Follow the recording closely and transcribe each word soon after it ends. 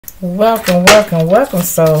Welcome, welcome, welcome,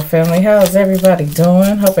 soul family. How's everybody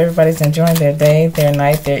doing? Hope everybody's enjoying their day, their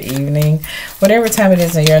night, their evening, whatever time it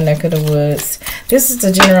is in your neck of the woods. This is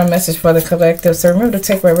the general message for the collective. So remember to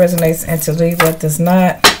take what resonates and to leave what does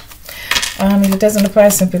not. If it doesn't apply,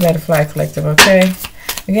 simply let it fly, collective, okay?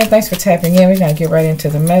 Again, thanks for tapping in. We're going to get right into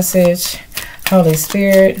the message. Holy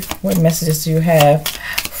Spirit, what messages do you have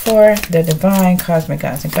for the divine cosmic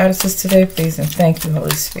gods and goddesses today, please? And thank you,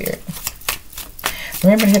 Holy Spirit.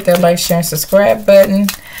 Remember to hit that like, share, and subscribe button.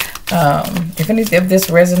 If any of this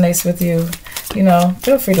resonates with you,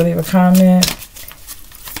 feel free to leave a comment,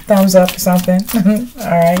 thumbs up or something. All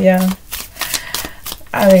right, yeah.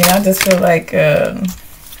 I just feel like, I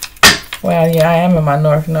am in my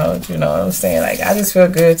North Node, you know what I'm saying? Like, I just feel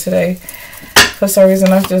good today. For some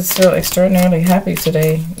reason, I just feel extraordinarily happy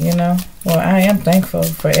today, Well, I am thankful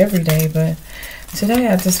for every day, but today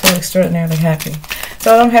I just feel extraordinarily happy.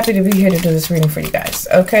 So I'm happy to be here to do this reading for you guys,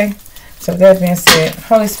 okay? So with that being said,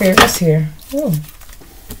 Holy Spirit, what's here? Ooh.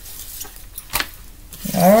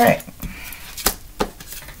 All right.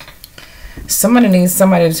 Somebody needs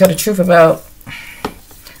somebody to tell the truth about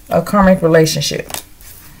a karmic relationship.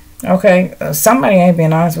 Okay? Somebody ain't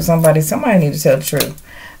being honest with somebody. Somebody need to tell the truth.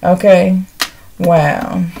 Okay?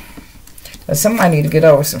 Wow. Somebody need to get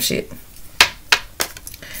over some shit.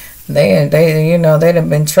 They done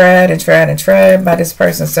been tried by this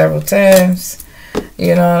person several times.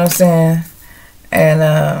 You know what I'm saying?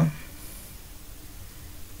 And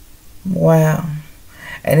wow.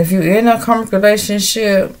 And if you're in a karmic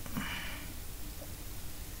relationship,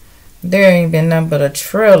 there ain't been nothing but a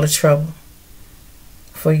trail of trouble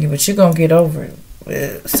for you, but you're gonna get over it.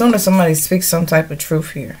 As soon as somebody speaks some type of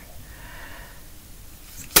truth here,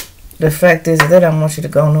 the fact is that they don't want you to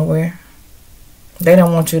go nowhere. They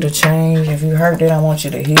don't want you to change. If you hurt, they don't want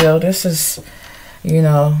you to heal. This is,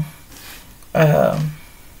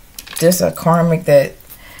 just a karmic that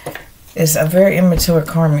is a very immature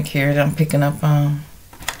karmic here that I'm picking up on.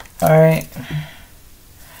 All right.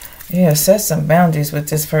 Yeah, set some boundaries with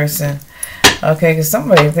this person. Okay, because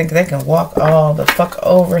somebody think they can walk all the fuck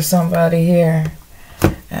over somebody here.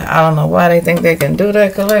 And I don't know why they think they can do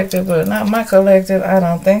that, collective, but not my collective. I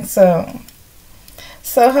don't think so.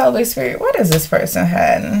 So, Holy Spirit, what is this person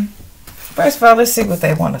hiding? First of all, let's see what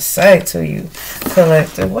they want to say to you,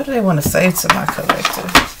 collective. What do they want to say to my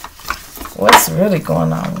collective? What's really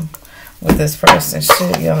going on with this person?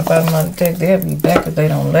 Shit, on the bottom of the deck, they'll be back if they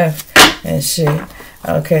don't left and shit.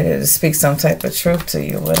 Okay, to speak some type of truth to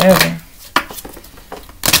you, whatever.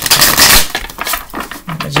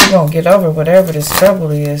 But you're going to get over whatever this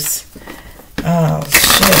trouble is. Oh,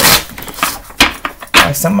 shit.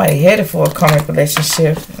 Somebody headed for a karmic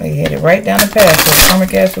relationship. They headed right down the path for a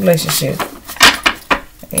karmic ass relationship.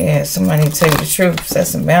 Yeah, somebody need to tell you the truth. Set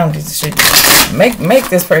some boundaries. Should make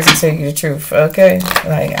this person tell you the truth. Okay,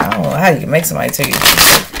 like I don't know how you can make somebody tell you the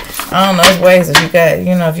truth. I don't know. There's ways that you got.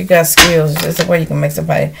 If you got skills, there's a way you can make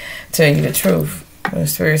somebody tell you the truth. The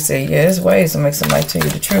Spirit said, yeah, there's ways to make somebody tell you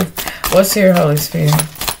the truth. What's here, Holy Spirit?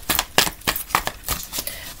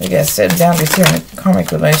 We got set boundaries here in a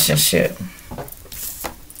karmic relationship.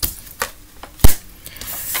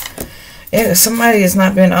 Yeah, somebody has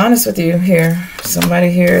not been honest with you here.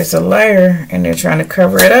 Somebody here is a liar and they're trying to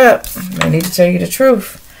cover it up. They need to tell you the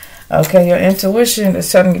truth. Okay, your intuition is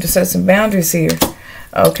telling you to set some boundaries here.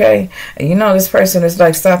 Okay, and this person is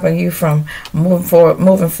like stopping you from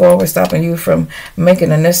moving forward, stopping you from making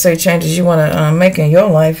the necessary changes you want to make in your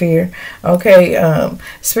life here. Okay,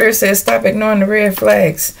 Spirit says stop ignoring the red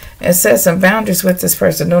flags and set some boundaries with this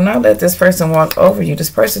person. Do not let this person walk over you. This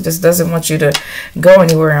person just doesn't want you to go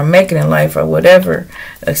anywhere and make it in life or whatever,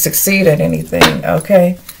 succeed at anything.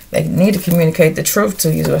 Okay, they need to communicate the truth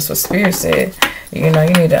to you. That's what Spirit said. You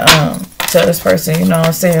need to tell this person, what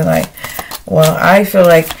I'm saying, like, well, I feel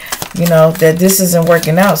like, that this isn't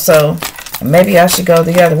working out, so maybe I should go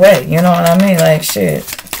the other way. You know what I mean? Like, shit,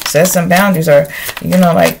 set some boundaries, or,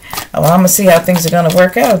 like, well, I'm going to see how things are going to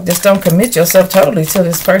work out. Just don't commit yourself totally to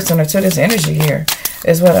this person or to this energy here,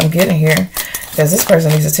 is what I'm getting here. Because this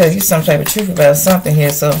person needs to tell you some type of truth about something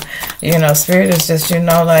here. So, Spirit is just,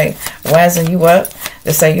 like, wising you up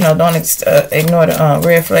to say, don't ignore the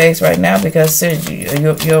red flags right now, because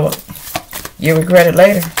you'll regret it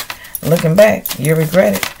later. Looking back, you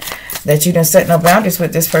regret it that you didn't set no boundaries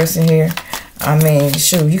with this person here. I mean,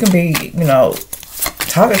 shoot, you can be,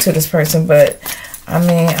 talking to this person, but I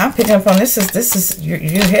mean, I'm picking up on this is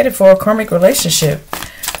you're headed for a karmic relationship,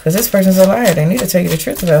 because this person's a liar. They need to tell you the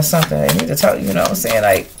truth about something. They need to talk, what I'm saying,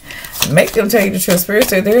 like, make them tell you the truth. Spirit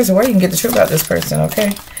said there is a way you can get the truth about this person.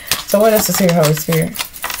 Okay, so what else is here, Holy Spirit?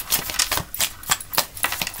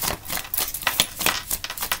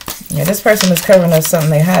 Yeah, this person is covering up something.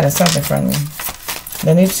 They hiding something from you.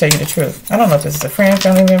 They need to tell you the truth. I don't know if this is a friend,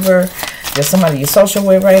 family member, just somebody you're social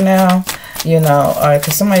with right now, you know, or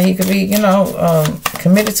because somebody you could be, you know,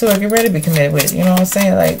 committed to or get ready to be committed with. You know what I'm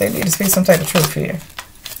saying? Like, they need to speak some type of truth here.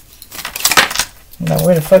 You know,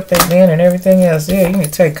 where the fuck they been and everything else. Yeah, you need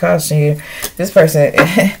to take caution here. This person,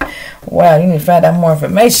 wow, you need to find out more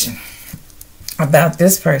information about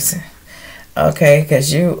this person. Okay,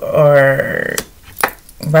 because you are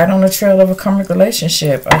right on the trail of a karmic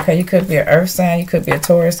relationship. Okay, you could be an earth sign, you could be a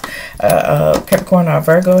Taurus, Capricorn, or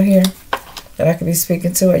Virgo here that I could be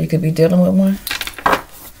speaking to, or you could be dealing with one.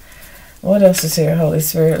 What else is here, Holy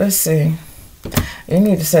Spirit? Let's see. You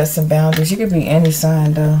need to set some boundaries. You could be any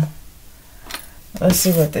sign, though. Let's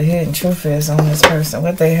see what the hidden truth is on this person.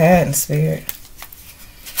 What they had in spirit.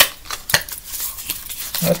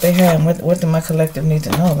 What they had, and what do my collective need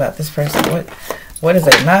to know about this person? What is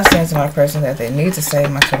they not saying to my person that they need to say,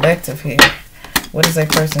 my collective here? What is that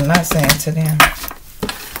person not saying to them?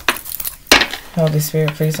 Holy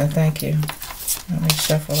Spirit, please and thank you. Let me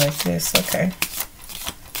shuffle like this. Okay.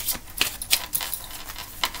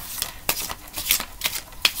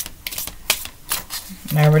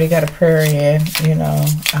 I already got a prayer in, you know,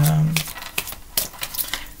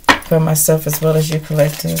 for myself as well as you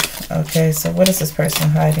collective. Okay, so what is this person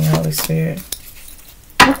hiding, Holy Spirit?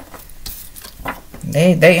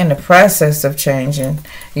 They in the process of changing,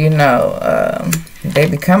 you know, they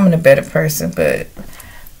becoming a better person, but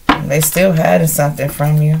they still hiding something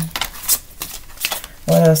from you.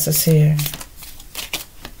 What else is here?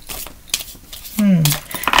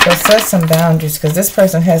 So set some boundaries, because this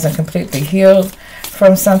person hasn't completely healed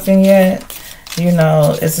from something yet. You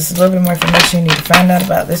know, it's just a little bit more information you need to find out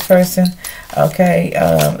about this person. Okay,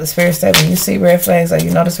 the Spirit said when you see red flags, or you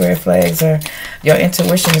notice red flags, or your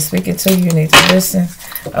intuition is speaking to you, you need to listen.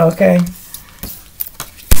 Okay,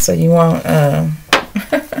 so you won't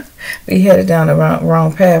be headed down the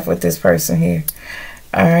wrong path with this person here.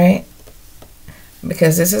 All right,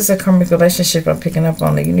 because this is a karmic relationship I'm picking up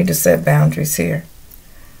on. That you need to set boundaries here.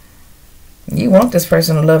 You want this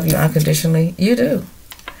person to love you unconditionally. You do.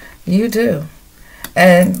 You do.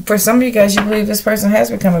 And for some of you guys, you believe this person has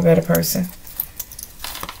become a better person.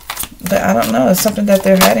 But I don't know. It's something that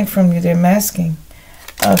they're hiding from you. They're masking.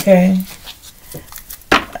 Okay.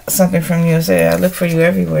 Something from you. Say, I look for you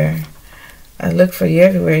everywhere. I look for you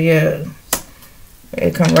everywhere. Yeah.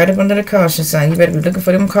 It come right up under the caution sign. You better be looking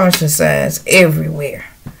for them caution signs everywhere.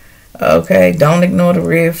 Okay. Don't ignore the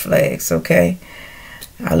red flags. Okay.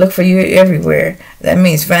 I look for you everywhere. That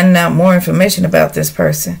means finding out more information about this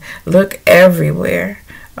person. Look everywhere.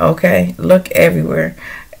 Okay? Look everywhere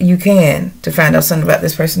you can to find out something about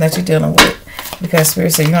this person that you're dealing with. Because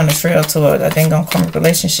Spirit said you're on the trail to a dang on karmic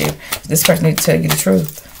relationship. This person needs to tell you the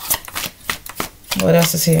truth. What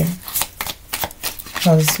else is here?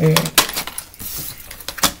 Holy Spirit.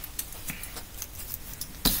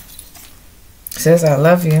 It says I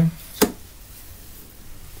love you.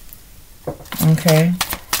 Okay.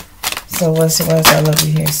 So why is I love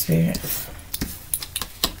you here, Spirit?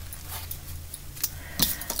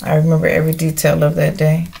 I remember every detail of that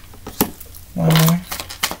day. One more.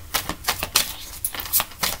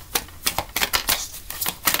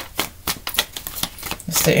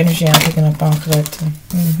 It's the energy I'm picking up on, collecting.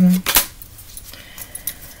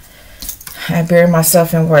 I bury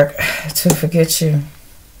myself in work to forget you.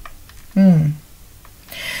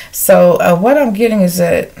 So what I'm getting is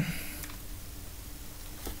that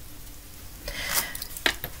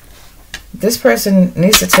this person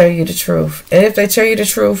needs to tell you the truth. And if they tell you the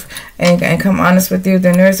truth and come honest with you,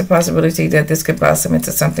 then there is a possibility that this could blossom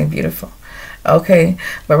into something beautiful. Okay?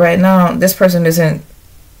 But right now, this person isn't,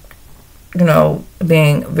 you know,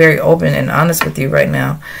 being very open and honest with you right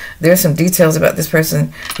now. There's some details about this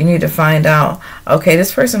person you need to find out. Okay,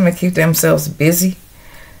 this person may keep themselves busy.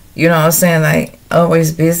 You know what I'm saying? Like,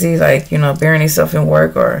 always busy, like, you know, burying themselves in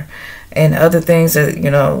work or and other things that, you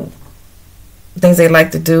know, things they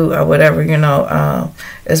like to do or whatever, you know,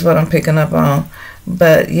 is what I'm picking up on.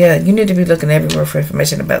 But yeah, you need to be looking everywhere for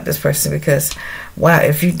information about this person, because wow,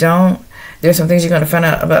 if you don't, there's some things you're going to find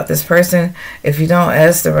out about this person if you don't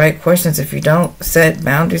ask the right questions, if you don't set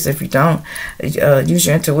boundaries, if you don't use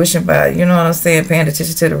your intuition by, you know what I'm saying, paying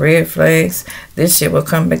attention to the red flags. This shit will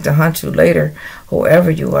come back to haunt you later, whoever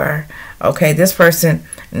you are. Okay, this person,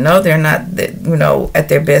 no, they're not, you know, at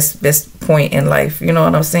their best point in life. You know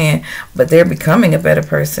what I'm saying? But they're becoming a better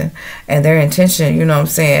person. And their intention, you know what I'm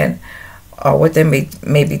saying, or what they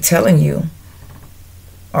may be telling you,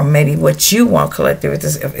 or maybe what you want collective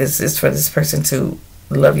is for this person to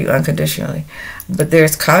love you unconditionally. But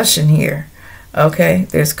there's caution here. Okay?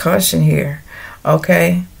 There's caution here.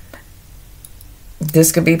 Okay?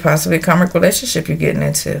 This could be possibly a karmic relationship you're getting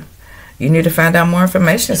into. You need to find out more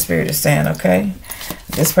information, Spirit is saying, okay?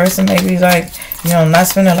 This person may be like, you know, not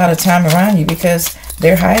spending a lot of time around you because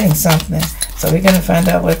they're hiding something. So we're going to find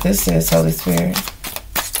out what this is, Holy Spirit.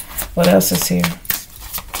 What else is here?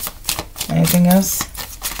 Anything else?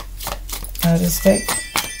 Out of this deck?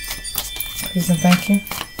 Please and thank you.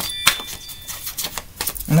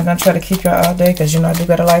 I'm not going to try to keep y'all all day because, you know, I do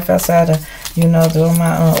got a life outside of, you know, doing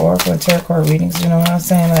my Oracle and Tarot card readings. You know what I'm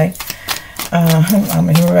saying? Like, I'm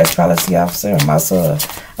a human rights policy officer. I'm also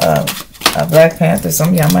a Black Panther. Some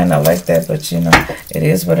of y'all might not like that, but, you know, it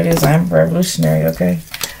is what it is. I'm revolutionary, okay?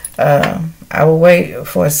 I will wait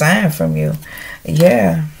for a sign from you.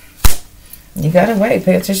 Yeah. You gotta wait.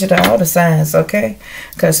 Pay attention to all the signs, okay?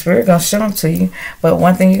 Because Spirit gonna show them to you. But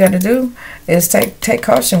one thing you gotta do is take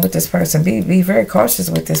caution with this person. Be very cautious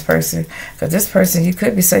with this person. Because this person, you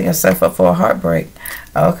could be setting yourself up for a heartbreak.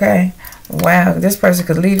 Okay? Wow. This person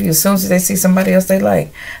could leave you as soon as they see somebody else they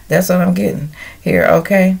like. That's what I'm getting here,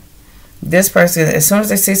 okay? This person, as soon as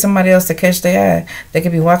they see somebody else to catch their eye, they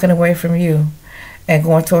could be walking away from you and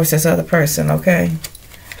going towards this other person, okay?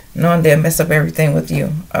 Knowing they'll mess up everything with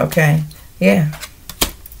you, okay? Yeah.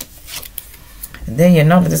 And then you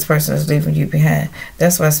know that this person is leaving you behind.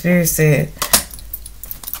 That's why Spirit said,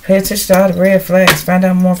 pay attention to all the red flags. Find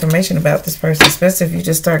out more information about this person. Especially if you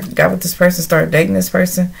just got with this person, start dating this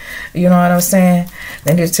person. You know what I'm saying?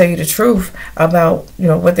 They need to tell you the truth about, you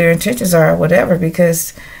know, what their intentions are or whatever.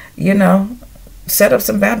 Because, you know, set up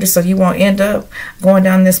some boundaries so you won't end up going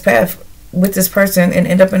down this path with this person and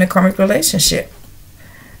end up in a karmic relationship.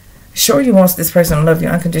 Sure, you want this person to love you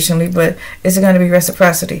unconditionally, but is it going to be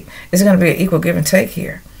reciprocity? Is it going to be an equal give and take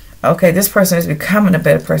here? Okay, this person is becoming a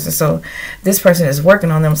better person, so this person is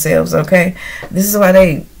working on themselves, okay? This is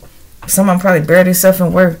why some of them probably bury themselves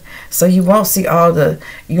in work, so you won't see all the,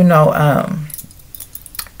 you know,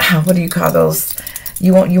 what do you call those?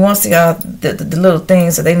 You won't see all the little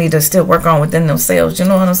things that they need to still work on within themselves. You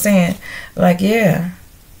know what I'm saying? Like, yeah.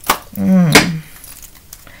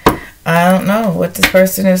 I don't know what this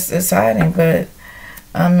person is hiding, but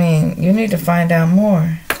I mean, you need to find out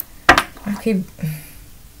more.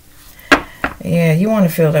 Yeah, you want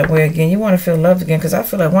to feel that way again. You want to feel loved again, because I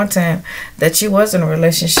feel like one time that you was in a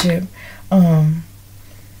relationship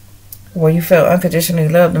where you felt unconditionally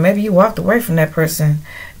loved, and maybe you walked away from that person.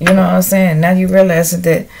 You know what I'm saying? Now you realize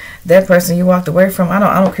that that person you walked away from, I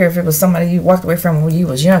don't care if it was somebody you walked away from when you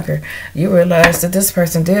was younger, you realize that this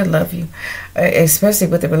person did love you, especially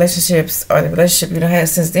with the relationships or the relationship you don't have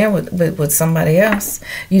since then with somebody else.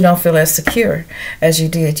 You don't feel as secure as you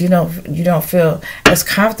did. You don't feel as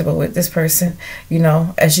comfortable with this person, you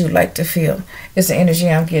know, as you like to feel. It's the energy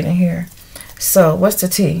I'm getting here. So what's the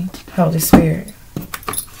T, Holy Spirit?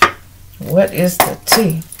 What is the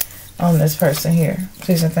T on this person here?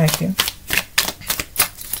 Please and thank you.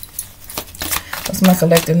 What's my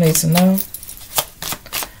collective need to know?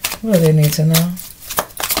 What do they need to know?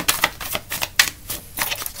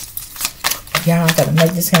 Y'all gotta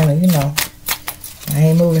make this handle, you know. I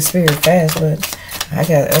ain't moving spirit fast, but I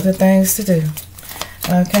got other things to do.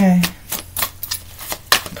 Okay.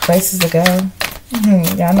 Places to go.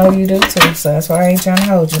 Y'all know you do too, so that's why I ain't trying to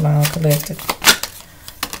hold you long, collective.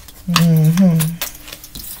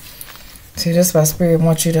 See, this is why Spirit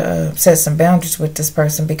wants you to set some boundaries with this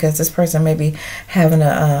person, because this person may be having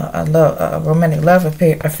a romantic love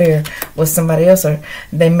affair with somebody else, or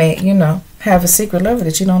they may, you know, have a secret lover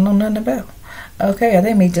that you don't know nothing about. Okay, or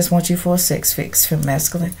they may just want you for a sex fix from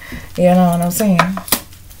masculine. You know what I'm saying?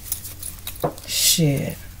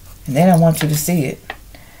 Shit. And they don't want you to see it.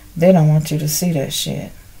 They don't want you to see that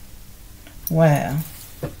shit. Wow.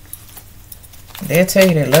 They'll tell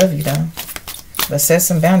you they love you, though. But set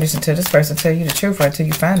some boundaries until this person tell you the truth, or until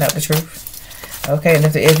you find out the truth. Okay, and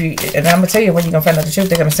and I'm going to tell you when you're going to find out the truth,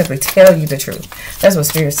 they're going to simply tell you the truth. That's what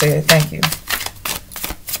Spirit said. Thank you.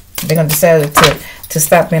 They're going to decide to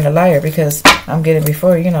stop being a liar, because I'm getting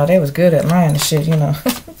before, you know, they was good at lying and shit, you know,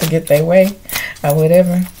 to get their way or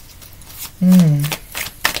whatever.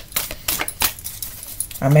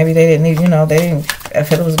 Or maybe they didn't need, you know, they didn't, I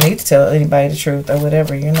feel it was me to tell anybody the truth or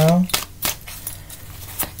whatever, you know.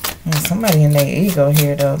 And somebody in their ego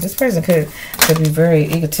here, though. This person could be very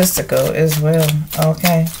egotistical as well.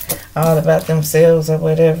 Okay, all about themselves or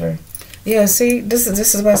whatever. Yeah, see, this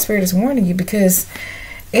is why Spirit is warning you, because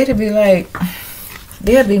it'll be like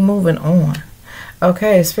they'll be moving on.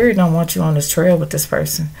 Okay, Spirit don't want you on this trail with this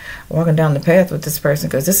person, walking down the path with this person,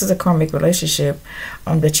 because this is a karmic relationship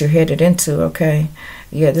that you're headed into. Okay,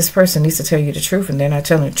 yeah, this person needs to tell you the truth, and they're not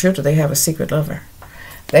telling the truth, that they have a secret lover.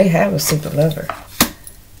 They have a secret lover.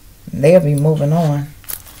 They'll be moving on.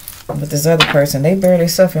 But this other person, they barely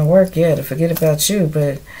suffering work, yeah, to forget about you.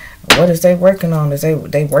 But what is they working on? Is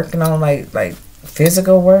they working on like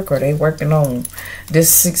physical work, or they working on this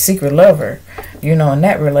secret lover, you know, in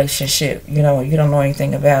that relationship? You know, you don't know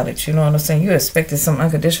anything about it. You know what I'm saying? You expected some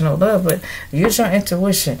unconditional love, but use your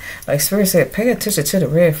intuition. Like Spirit said, pay attention to the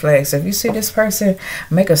red flags. If you see this person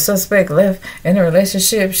make a suspect left in a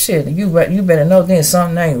relationship, shit, you better know then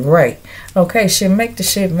something ain't right. Okay, shit, make the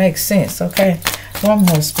shit make sense. Okay, one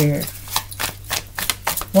more, Spirit.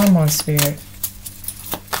 One more, Spirit.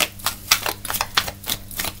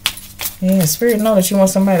 Yeah, Spirit know that you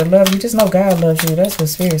want somebody to love you. Just know God loves you. That's what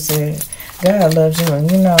Spirit said. God loves you,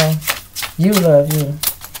 and you know you love you.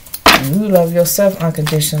 You love yourself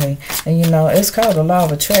unconditionally. And you know, it's called the law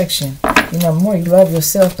of attraction. You know, the more you love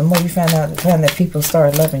yourself, the more you find that people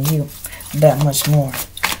start loving you that much more.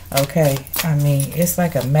 Okay? I mean, it's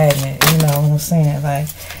like a magnet. You know what I'm saying? Like,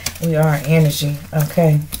 we are energy.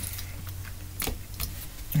 Okay?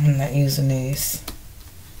 I'm not using these.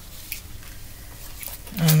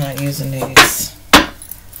 I'm not using these.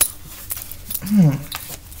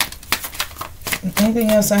 Anything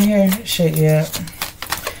else on here? Shit, yeah.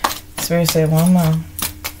 Spirit said one more.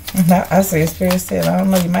 I say Spirit said, I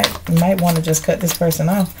don't know, you might want to just cut this person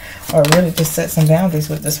off, or really just set some boundaries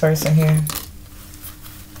with this person here.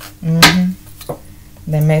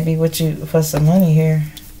 They may be with you for some money here.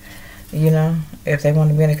 You know, if they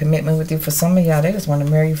want to be in a commitment with you, for some of y'all, they just want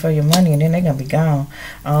to marry you for your money, and then they're going to be gone.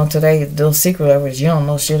 To those secret lovers you don't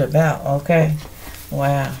know shit about. Okay?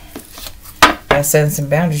 Wow. By setting some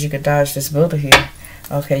boundaries, you could dodge this Buddha here.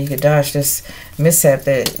 Okay, you could dodge this mishap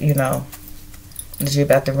that, you know, that you're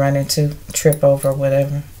about to run into, trip over,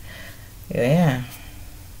 whatever. Yeah.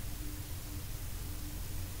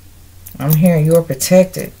 I'm hearing you're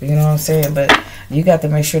protected. You know what I'm saying? But you got to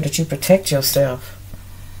make sure that you protect yourself.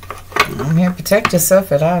 I'm here. Protect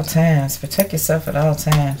yourself at all times. Protect yourself at all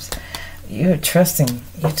times. You're trusting.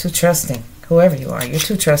 You're too trusting. Whoever you are, you're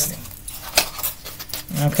too trusting.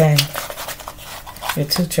 Okay? You're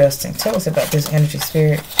too trusting. Tell us about this energy,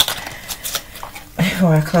 Spirit,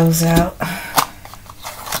 before I close out.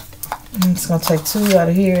 I'm just going to take 2 out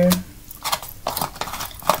of here.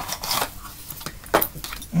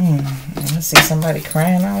 I see somebody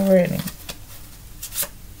crying already.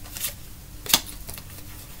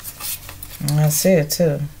 I said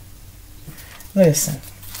too. Listen,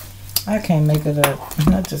 I can't make it up.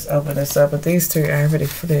 Not just open this up, but these 3 I already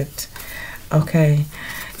flipped. Okay,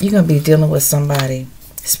 you're gonna be dealing with somebody.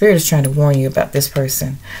 Spirit is trying to warn you about this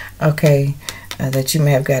person. Okay, that you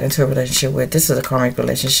may have got into a relationship with. This is a karmic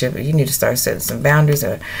relationship. You need to start setting some boundaries,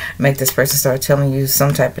 or make this person start telling you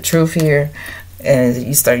some type of truth here, and you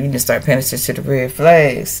need to start paying attention to the red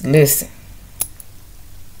flags. Listen.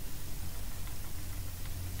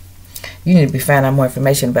 You need to be finding out more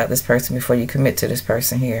information about this person before you commit to this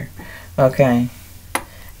person here. Okay?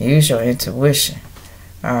 Use your intuition.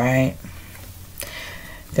 Alright?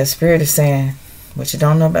 The Spirit is saying, what you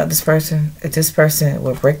don't know about this person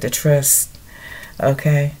will break the trust.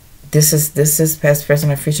 Okay? This is past,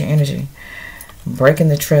 present, or future energy. Breaking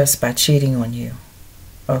the trust by cheating on you.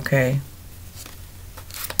 Okay?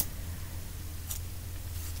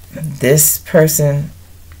 This person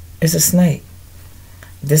is a snake.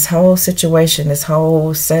 This whole situation, this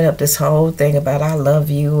whole setup, this whole thing about I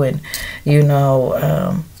love you, and you know,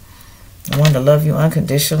 I want to love you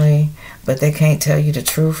unconditionally, but they can't tell you the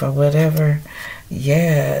truth or whatever.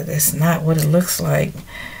 Yeah, that's not what it looks like.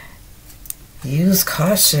 Use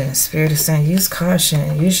caution. Spirit is saying use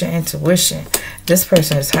caution. Use your intuition. This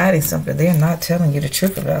person is hiding something. They're not telling you the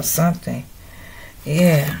truth about something.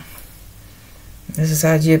 Yeah. This is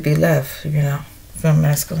how you'd be left, you know, from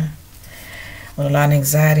masculine. With a lot of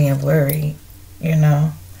anxiety and worry, you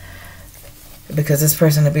know, because this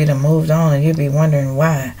person will be done moved on, and you'll be wondering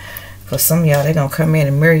why. For some of y'all, they're going to come in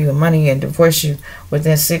and marry you with money and divorce you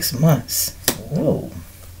within 6 months. Whoa.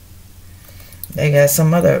 They got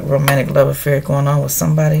some other romantic love affair going on with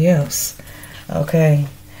somebody else. Okay.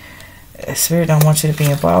 Spirit don't want you to be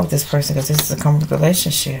involved with this person, because this is a karmic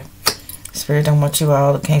relationship. Spirit don't want you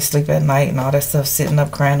all can't sleep at night and all that stuff, sitting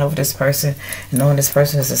up crying over this person and knowing this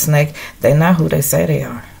person is a snake. They're not who they say they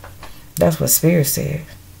are. That's what Spirit said.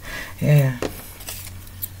 Yeah.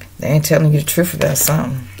 They ain't telling you the truth about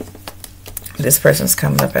something. This person's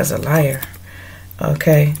coming up as a liar.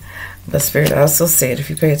 Okay. But Spirit also said if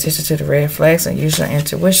you pay attention to the red flags and use your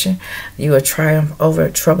intuition, you will triumph over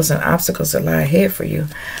troubles and obstacles that lie ahead for you.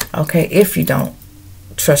 Okay. If you don't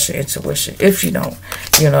trust your intuition, if you don't,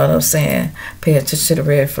 you know what I'm saying, pay attention to the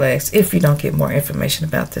red flags, if you don't get more information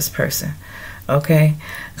about this person. Okay,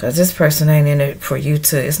 because this person ain't in it for you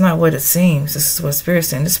to, it's not what it seems. This is what Spirit's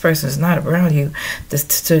saying. This person is not around you to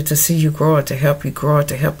see you grow, or to help you grow, or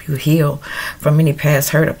to help you heal from any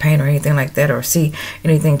past hurt or pain or anything like that, or see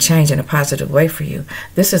anything change in a positive way for you.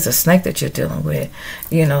 This is a snake that you're dealing with.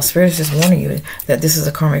 You know, Spirit is just warning you that this is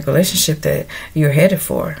a karmic relationship that you're headed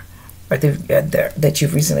for, or that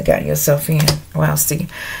you've recently gotten yourself in. Wow, see,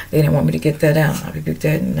 they didn't want me to get that out. I rebuke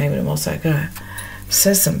that in the name of the Most High God.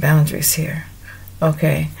 Set some boundaries here.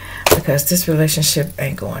 Okay, because this relationship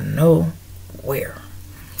ain't going nowhere.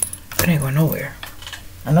 It ain't going nowhere.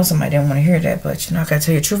 I know somebody didn't want to hear that, but you know, I gotta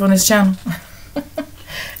tell you the truth on this channel.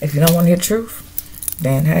 If you don't want to hear the truth,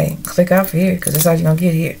 then hey, click off here, because that's all you're gonna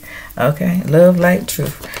get here. Okay, love, light,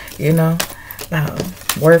 truth. You know,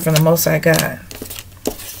 word from the Most High God,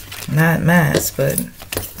 not mine, but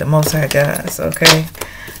the Most High God's. Okay,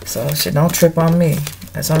 so shit, don't trip on me.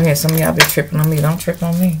 That's on here. Some of y'all be tripping on me. Don't trip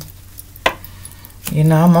on me. You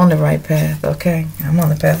know, I'm on the right path, okay? I'm on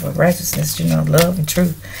the path of righteousness, you know, love and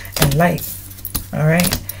truth and light, all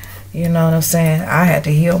right? You know what I'm saying? I had to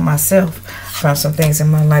heal myself from some things in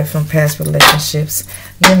my life, from past relationships,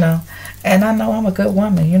 you know. And I know I'm a good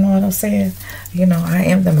woman, you know what I'm saying? You know, I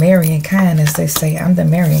am the marrying kind, as they say. I'm the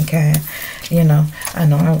marrying kind, you know. I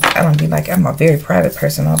know I don't be like, I'm a very private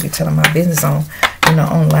person. I'll be telling my business on, you know,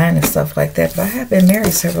 online and stuff like that. But I have been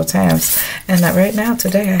married several times. And right now,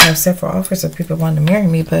 today, I have several offers of people wanting to marry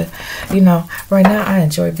me. But, you know, right now, I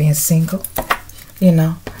enjoy being single. You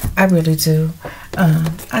know, I really do.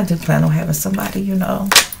 I do plan on having somebody, you know,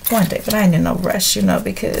 one day. But I ain't in no rush, you know,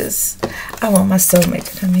 because I want my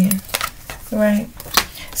soulmate to come in. Right?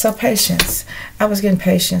 So patience. I was getting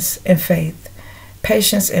patience and faith.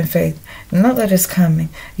 Patience and faith. Know that it's coming.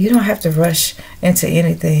 You don't have to rush into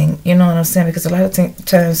anything. You know what I'm saying? Because a lot of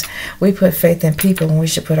times we put faith in people when we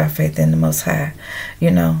should put our faith in the Most High.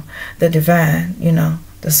 You know, the divine, you know,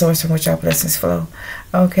 the source from which our blessings flow.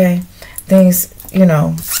 Okay? Things, you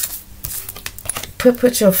know,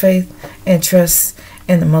 put your faith and trust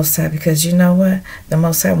in the Most High, because you know what? The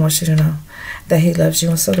Most High wants you to know that He loves you,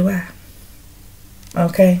 and so do I.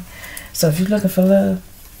 Okay? So if you're looking for love,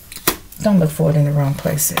 don't look for it in the wrong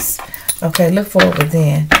places. Okay? Look for it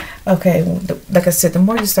within. Okay? Like I said, the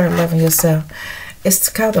more you start loving yourself, it's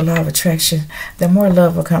called the law of attraction. The more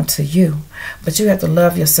love will come to you. But you have to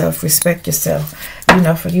love yourself, respect yourself. You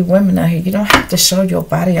know, for you women out here, you don't have to show your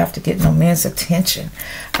body off to get no man's attention.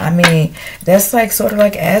 I mean, that's like sort of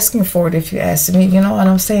like asking for it, if you ask me. You know what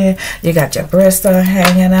I'm saying? You got your breasts on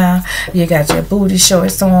hanging out. You got your booty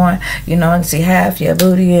shorts on. You know, and see half your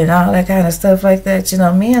booty and all that kind of stuff like that. You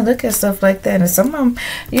know, men look at stuff like that. And some of them,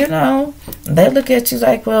 you know, they look at you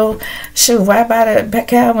like, well, shoot, why buy the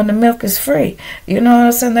cow when the milk is free? You know what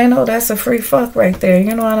I'm saying? They know that's a free fuck right there.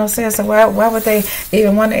 You know what I'm saying? So why would they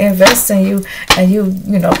even want to invest in you, and you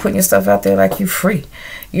know, putting yourself out there like you free?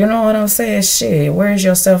 You know what I'm saying? Shit, where's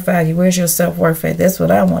your self-value? Where's your self-worth at? That's what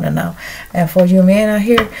I want to know. And for you men out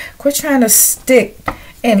here, quit trying to stick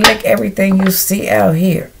and lick everything you see out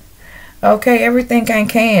here. Okay? Everything ain't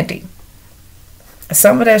candy.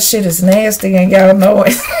 Some of that shit is nasty, and y'all know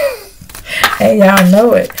it. And y'all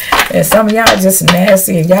know it. And some of y'all just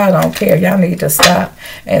nasty, and y'all don't care. Y'all need to stop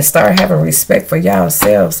and start having respect for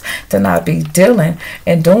yourselves, to not be dealing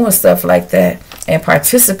and doing stuff like that and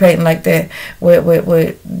participating like that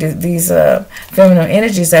with these feminine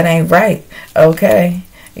energies that ain't right. Okay?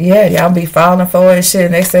 Yeah, y'all be falling for it and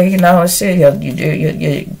shit. Next thing you know, shit,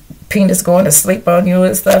 your penis going to sleep on you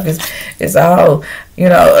and stuff is all, you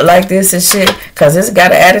know, like this and shit, because it's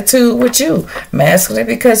got an attitude with you, masculine,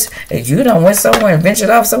 because you done went somewhere and ventured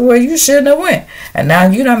off somewhere you shouldn't have went, and now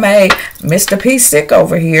you done made Mr. P sick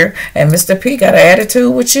over here, and Mr. P got an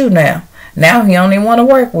attitude with you now he only want to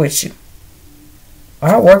work with you.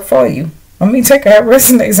 I'll work for you. Let me take our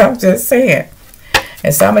resumes. I'm just saying.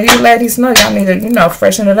 And some of you ladies know y'all need to, you know,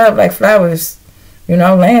 freshen it up like flowers, you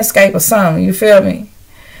know, landscape or something, you feel me?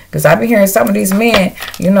 Because I be hearing some of these men,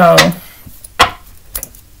 you know,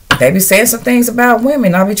 they be saying some things about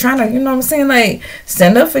women. I be trying to, you know what I'm saying, like,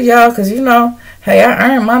 stand up for y'all, because, you know, hey,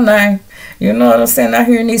 I earned my name. You know what I'm saying? Out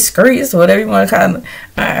here in these streets, whatever you want to call it,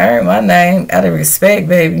 I earned my name out of respect,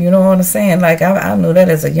 baby. You know what I'm saying? Like, I knew that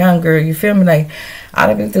as a young girl. You feel me? Like, I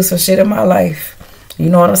done been through some shit in my life. You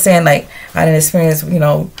know what I'm saying? Like, I didn't experience, you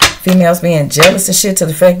know, females being jealous and shit, to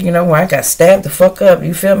the fact, you know, where I got stabbed the fuck up.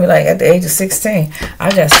 You feel me? Like, at the age of 16,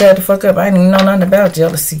 I got stabbed the fuck up. I didn't even know nothing about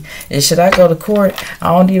jealousy. And should I go to court? I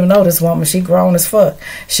don't even know this woman. She grown as fuck.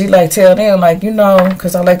 She, like, tell them, like, you know,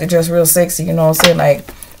 because I like to dress real sexy, you know what I'm saying? Like,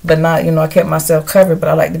 but not, you know, I kept myself covered, but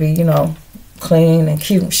I like to be, you know, clean and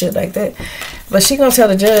cute and shit like that. But she gonna tell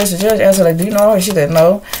the judge. The judge asked her, like, do you know her? She said,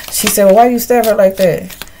 no. She said, well, why you stab her like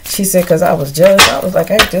that? She said, because I was jealous. I was like,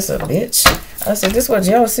 ain't this a bitch? I said, this what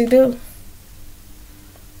jealousy do?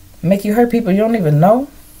 Make you hurt people you don't even know?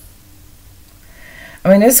 I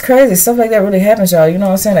mean, it's crazy. Stuff like that really happens, y'all. You know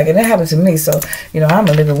what I'm saying? Like, and it happened to me. So, you know, I'm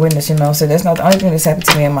a living witness, you know. So that's not the only thing that's happened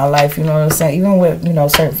to me in my life. You know what I'm saying? Even with, you know,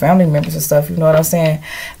 certain family members and stuff, you know what I'm saying?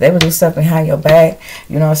 They would do stuff behind your back.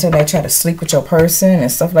 You know what I'm saying? They try to sleep with your person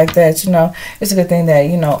and stuff like that. You know, it's a good thing that,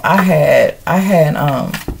 you know, I had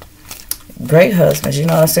great husbands, you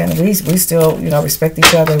know what I'm saying? We still, you know, respect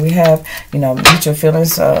each other. We have, you know, mutual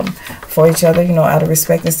feelings for each other, you know, out of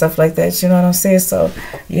respect and stuff like that. You know what I'm saying? So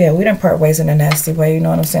yeah, we didn't part ways in a nasty way. You know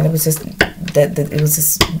what I'm saying? It was just that it was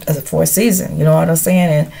just for a season. You know what I'm saying?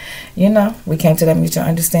 And you know, we came to that mutual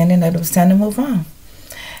understanding that it was time to move on.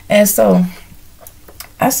 And so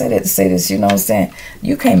I say that to say this, you know what I'm saying?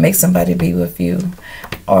 You can't make somebody be with you,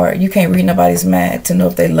 or you can't read nobody's mind to know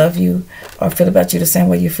if they love you or feel about you the same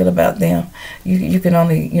way you feel about them. You can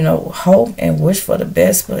only, you know, hope and wish for the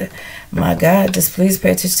best, but my God, just please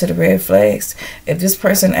pay attention to the red flags. If this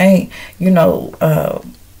person ain't, you know,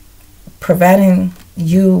 providing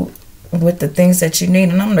you with the things that you need,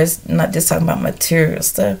 and I'm not just talking about material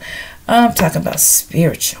stuff, I'm talking about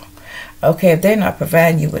spiritual. Okay, if they're not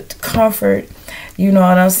providing you with the comfort, you know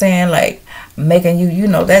what I'm saying, like making you, you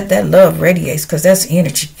know, that love radiates, because that's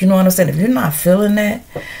energy. You know what I'm saying? If you're not feeling that,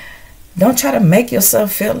 don't try to make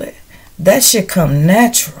yourself feel it. That shit come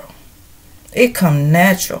natural. It come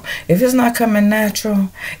natural. If it's not coming natural,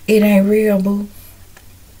 it ain't real, boo.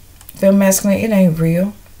 Feel masculine, it ain't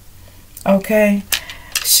real. Okay?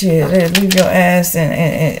 Shit, leave your ass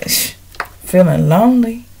and feeling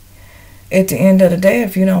lonely. At the end of the day,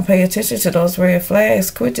 if you don't pay attention to those red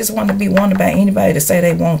flags, quit just wanting to be wanted by anybody to say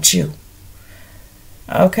they want you.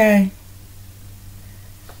 Okay?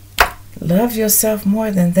 Love yourself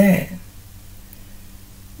more than that.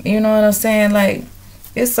 You know what I'm saying? Like,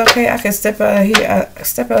 it's okay. I can step out of here.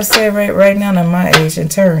 Step outside right now at my age and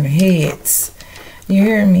turn heads. You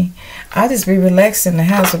hear me? I just be relaxed in the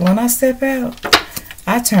house. But when I step out,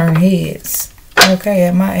 I turn heads. Okay,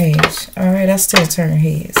 at my age. Alright, I still turn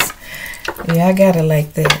heads. Yeah, I got it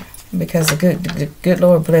like that because the good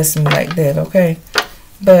Lord blessed me like that, okay?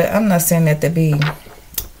 But I'm not saying that to be,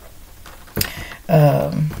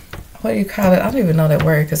 what do you call it? I don't even know that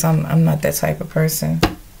word because I'm not that type of person.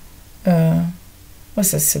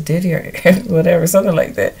 What's a sedity or whatever, something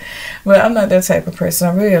like that. But I'm not that type of person.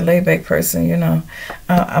 I'm really a laid-back person, you know.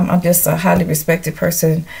 I'm just a highly respected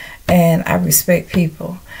person, and I respect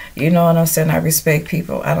people. You know what I'm saying? I respect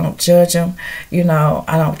people. I don't judge them. You know,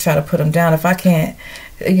 I don't try to put them down. If I can't,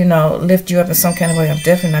 you know, lift you up in some kind of way, I'm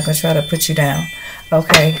definitely not going to try to put you down.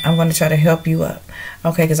 Okay? I'm going to try to help you up.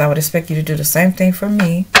 Okay? Because I would expect you to do the same thing for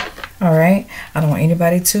me. All right? I don't want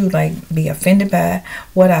anybody to, like, be offended by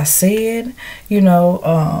what I said, you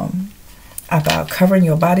know, about covering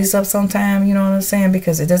your bodies up sometime, you know what I'm saying?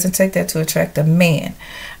 Because it doesn't take that to attract a man.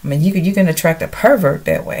 I mean, you can attract a pervert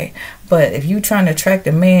that way. But if you're trying to attract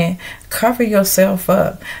a man, cover yourself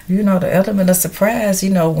up. You know, the element of surprise, you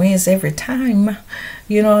know, wins every time.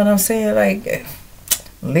 You know what I'm saying? Like,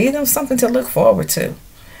 leave them something to look forward to.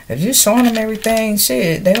 If you're showing them everything,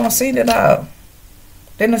 shit, they don't see it all.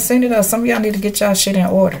 They don't see it all. Some of y'all need to get y'all shit in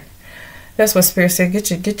order. That's what Spirit said. Get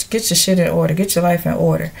your shit in order. Get your life in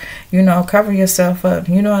order. You know, cover yourself up.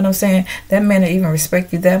 You know what I'm saying? That man will even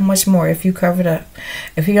respect you that much more if you covered up.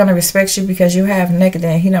 If he gonna respect you because you have naked,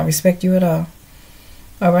 then he don't respect you at all.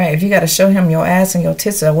 All right. If you got to show him your ass and your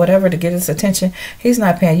tits or whatever to get his attention, he's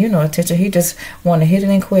not paying you no attention. He just want to hit it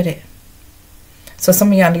and quit it. So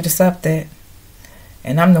some of y'all need to stop that.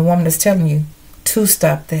 And I'm the woman that's telling you to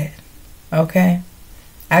stop that. Okay?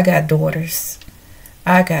 I got daughters.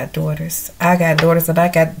 I got daughters. I got daughters, and I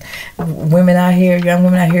got women out here, young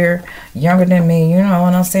women out here, younger than me. You know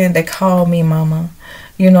what I'm saying? They call me mama.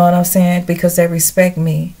 You know what I'm saying? Because they respect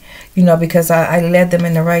me. You know, because I led them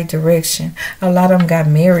in the right direction. A lot of them got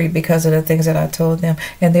married because of the things that I told them.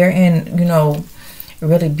 And they're in, you know,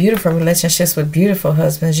 really beautiful relationships with beautiful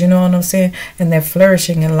husbands, you know what I'm saying? And they're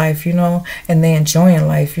flourishing in life, you know, and they're enjoying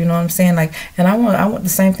life, you know what I'm saying? Like, and I want the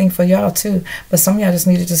same thing for y'all too. But some of y'all just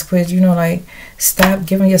need to just quit, you know, like, stop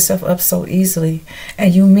giving yourself up so easily.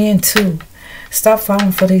 And you men too. Stop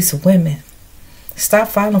falling for these women. Stop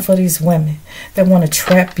falling for these women that want to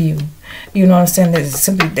trap you. You know what I'm saying? They're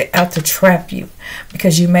simply out to trap you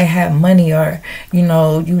because you may have money, or, you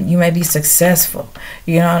know, you may be successful.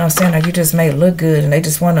 You know what I'm saying? Or you just may look good and they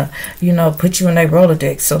just want to, you know, put you in their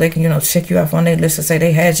Rolodex so they can, you know, check you off on their list and say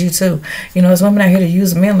they had you too. You know, there's women out here to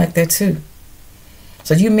use men like that too.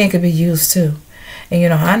 So you men could be used too. And, you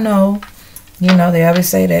know, I know, you know, they always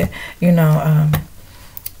say that, you know,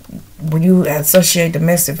 when you associate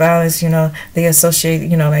domestic violence, you know, they associate,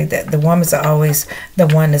 you know, like that the women's are always the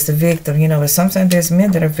one that's the victim, you know, but sometimes there's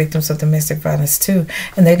men that are victims of domestic violence too,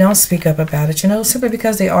 and they don't speak up about it, you know, simply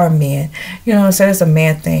because they are men, you know, so it's a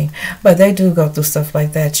man thing, but they do go through stuff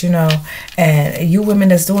like that, you know, and you women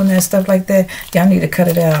that's doing that stuff like that, y'all need to cut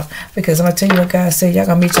it out, because I'm gonna tell you what God said, y'all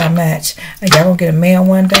gonna meet y'all match, and y'all gonna get a man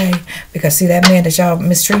one day, because see that man that y'all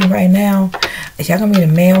mistreating right now, y'all gonna meet a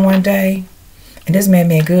man one day. And this man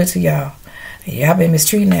been good to y'all. Y'all been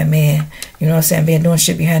mistreating that man. You know what I'm saying? Been doing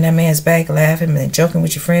shit behind that man's back, laughing and joking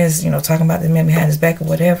with your friends, you know, talking about the man behind his back or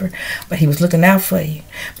whatever. But he was looking out for you.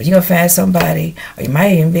 But you going to find somebody, or you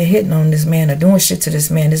might even be hitting on this man or doing shit to this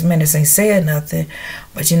man. This man just ain't said nothing.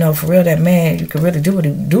 But, you know, for real, that man, you could really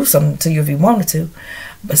do something to you if he wanted to.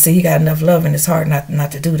 But see, he got enough love in his heart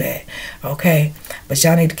not to do that. Okay? But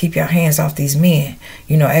y'all need to keep your hands off these men.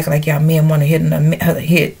 You know, act like y'all men want to hit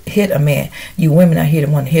a man. You women out here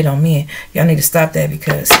that want to hit on men. Y'all need to stop that,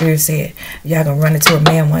 because Spirit said y'all going to run into a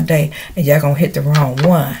man one day and y'all going to hit the wrong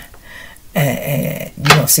one. And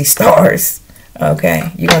you're going to see stars.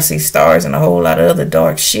 Okay? You're going to see stars and a whole lot of other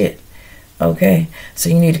dark shit. Okay? So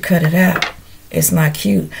you need to cut it out. It's not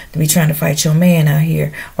cute to be trying to fight your man out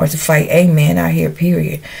here, or to fight a man out here,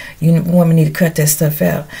 period. You women need to cut that stuff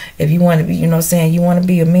out. If you want to be, you know what I'm saying, you want to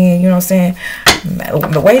be a man, you know what I'm saying,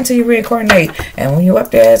 but wait until you reincarnate. And when you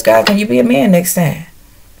up there, ask God, can you be a man next time?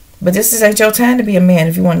 But this ain't your time to be a man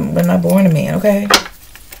if you we're not born a man, okay?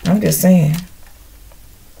 I'm just saying.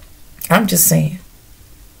 I'm just saying.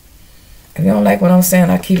 If you don't like what I'm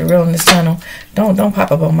saying, I keep it real on this channel. Don't pop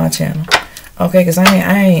up on my channel. Okay, because I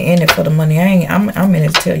ain't in it for the money. I'm in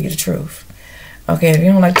it to tell you the truth. Okay, if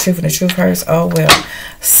you don't like the truth and the truth hurts, oh well.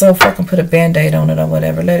 So fucking put a band-aid on it or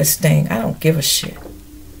whatever. Let it sting. I don't give a shit.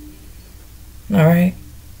 Alright?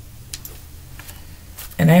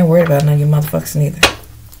 And I ain't worried about none of you motherfuckers neither.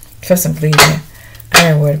 Trust and believe me.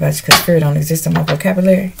 I ain't worried about you, because Spirit don't exist in my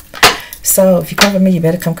vocabulary. So if you come for me, you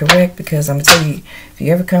better come correct, because I'm going to tell you, if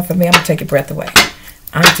you ever come for me, I'm going to take your breath away.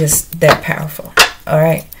 I'm just that powerful.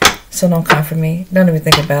 Alright? So don't come for me. Don't even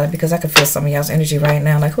think about it, because I can feel some of y'all's energy right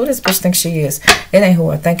now. Like, who this bitch thinks she is? It ain't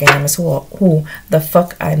who I think I am. It's who the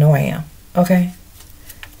fuck I know I am. Okay?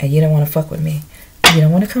 And you don't want to fuck with me. You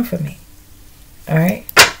don't want to come for me. Alright?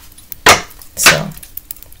 So,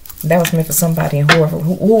 that was meant for somebody. And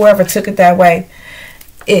whoever took it that way,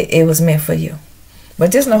 it was meant for you.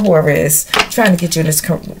 But just know whoever is trying to get you in this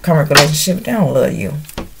current relationship, they don't love you.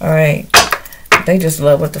 Alright? They just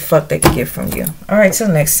love what the fuck they can get from you. Alright, till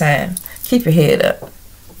next time. Keep your head up.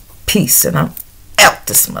 Peace, and I'm out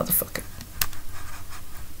this motherfucker.